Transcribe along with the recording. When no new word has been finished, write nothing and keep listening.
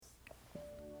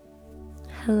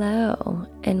Hello,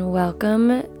 and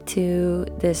welcome to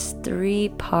this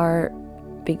 3-part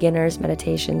beginner's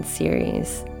meditation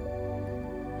series.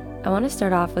 I want to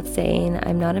start off with saying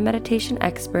I'm not a meditation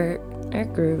expert or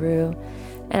guru,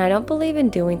 and I don't believe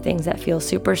in doing things that feel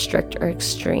super strict or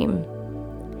extreme.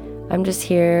 I'm just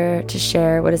here to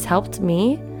share what has helped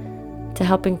me, to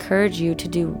help encourage you to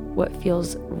do what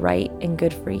feels right and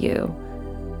good for you,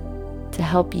 to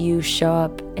help you show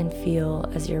up and feel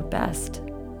as your best.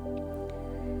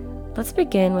 Let's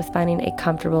begin with finding a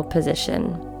comfortable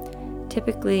position,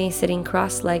 typically sitting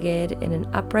cross-legged in an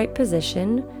upright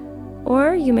position,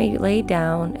 or you may lay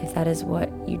down if that is what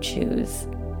you choose.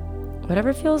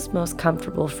 Whatever feels most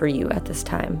comfortable for you at this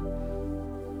time.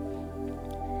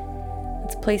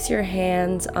 Let's place your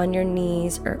hands on your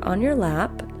knees or on your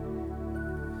lap.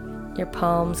 Your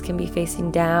palms can be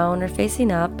facing down or facing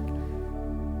up.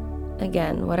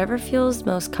 Again, whatever feels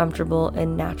most comfortable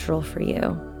and natural for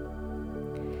you.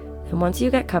 And once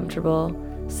you get comfortable,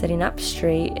 sitting up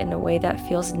straight in a way that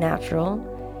feels natural,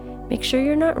 make sure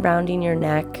you're not rounding your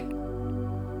neck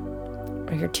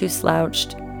or you're too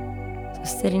slouched. So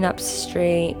sitting up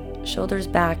straight, shoulders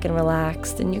back and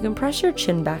relaxed, and you can press your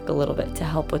chin back a little bit to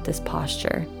help with this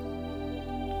posture.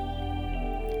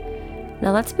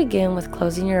 Now let's begin with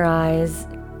closing your eyes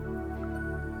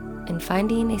and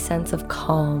finding a sense of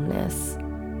calmness.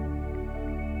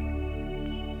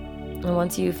 And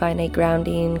once you find a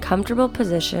grounding, comfortable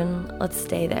position, let's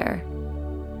stay there.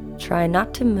 Try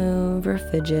not to move or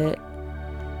fidget.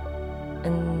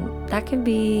 And that can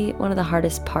be one of the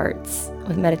hardest parts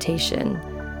with meditation,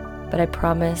 but I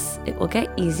promise it will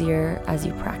get easier as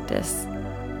you practice.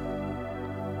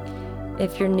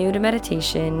 If you're new to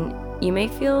meditation, you may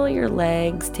feel your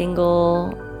legs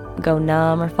tingle, go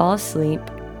numb, or fall asleep.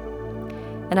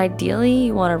 And ideally,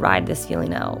 you want to ride this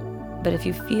feeling out. But if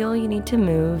you feel you need to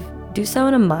move, do so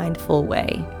in a mindful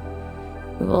way.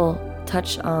 We will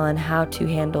touch on how to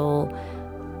handle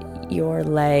your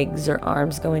legs or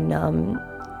arms going numb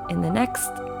in the next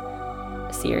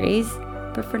series.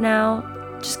 But for now,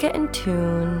 just get in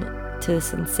tune to the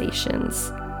sensations.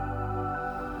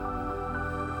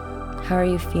 How are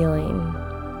you feeling?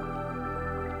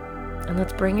 And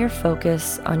let's bring your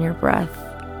focus on your breath.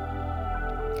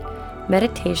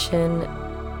 Meditation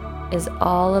is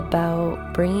all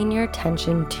about bringing your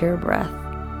attention to your breath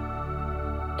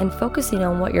and focusing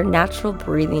on what your natural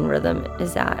breathing rhythm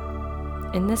is at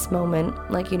in this moment,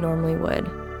 like you normally would.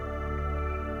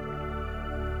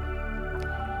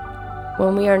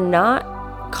 When we are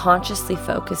not consciously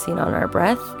focusing on our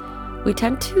breath, we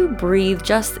tend to breathe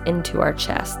just into our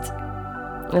chest.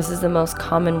 This is the most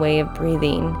common way of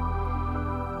breathing,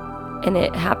 and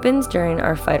it happens during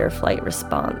our fight or flight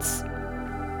response.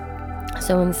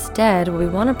 So instead, what we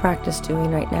want to practice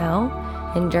doing right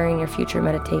now and during your future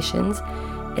meditations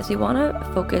is we want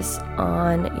to focus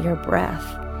on your breath,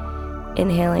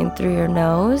 inhaling through your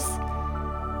nose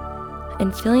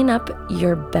and filling up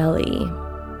your belly.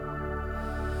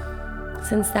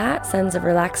 Since that sends a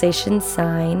relaxation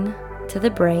sign to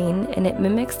the brain and it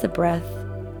mimics the breath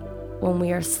when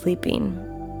we are sleeping.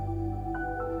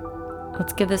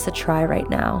 Let's give this a try right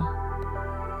now.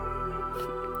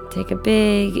 Take a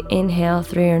big inhale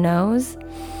through your nose,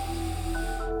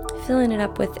 filling it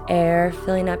up with air,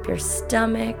 filling up your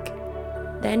stomach,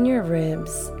 then your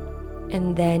ribs,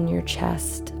 and then your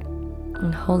chest.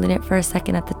 And holding it for a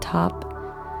second at the top.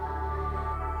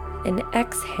 And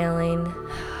exhaling,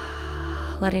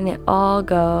 letting it all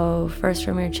go, first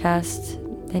from your chest,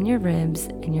 then your ribs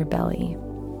and your belly.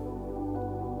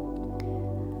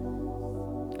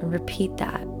 And repeat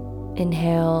that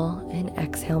inhale and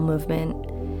exhale movement.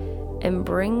 And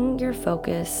bring your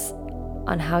focus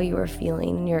on how you are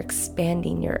feeling. You're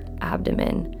expanding your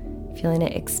abdomen, feeling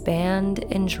it expand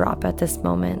and drop at this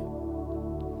moment.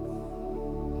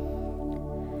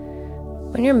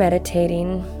 When you're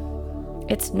meditating,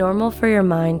 it's normal for your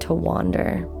mind to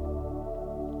wander.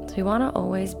 So you want to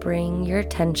always bring your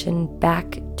attention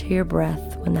back to your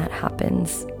breath when that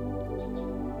happens.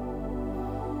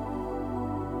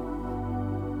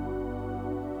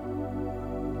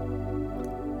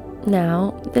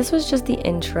 Now, this was just the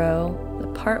intro, the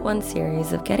part 1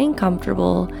 series of getting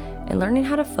comfortable and learning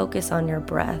how to focus on your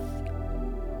breath.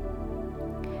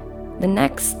 The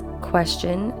next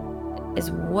question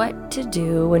is what to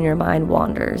do when your mind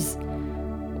wanders,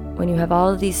 when you have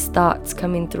all of these thoughts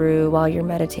coming through while you're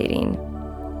meditating.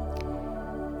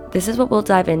 This is what we'll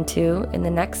dive into in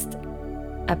the next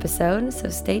episode, so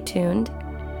stay tuned.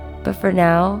 But for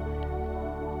now,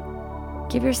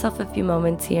 give yourself a few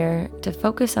moments here to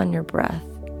focus on your breath.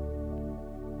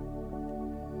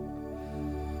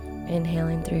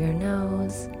 Inhaling through your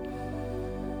nose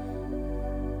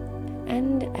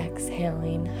and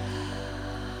exhaling.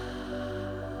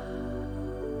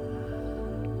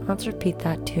 Let's repeat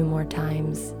that 2 more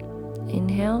times.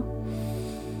 Inhale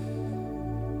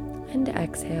and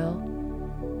exhale.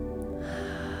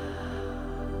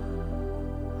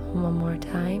 One more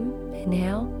time.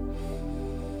 Inhale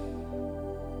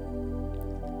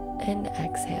and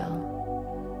exhale.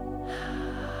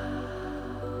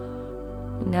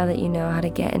 Now that you know how to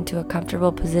get into a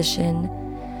comfortable position,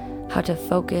 how to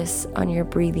focus on your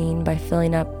breathing by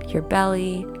filling up your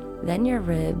belly, then your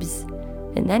ribs,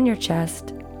 and then your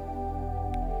chest,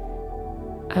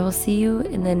 I will see you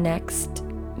in the next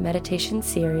meditation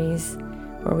series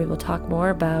where we will talk more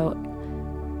about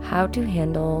how to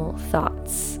handle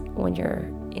thoughts when you're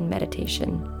in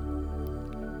meditation.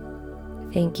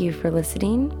 Thank you for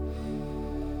listening.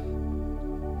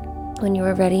 When you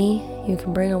are ready, you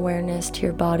can bring awareness to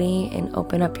your body and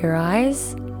open up your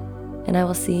eyes, and I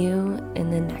will see you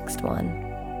in the next one.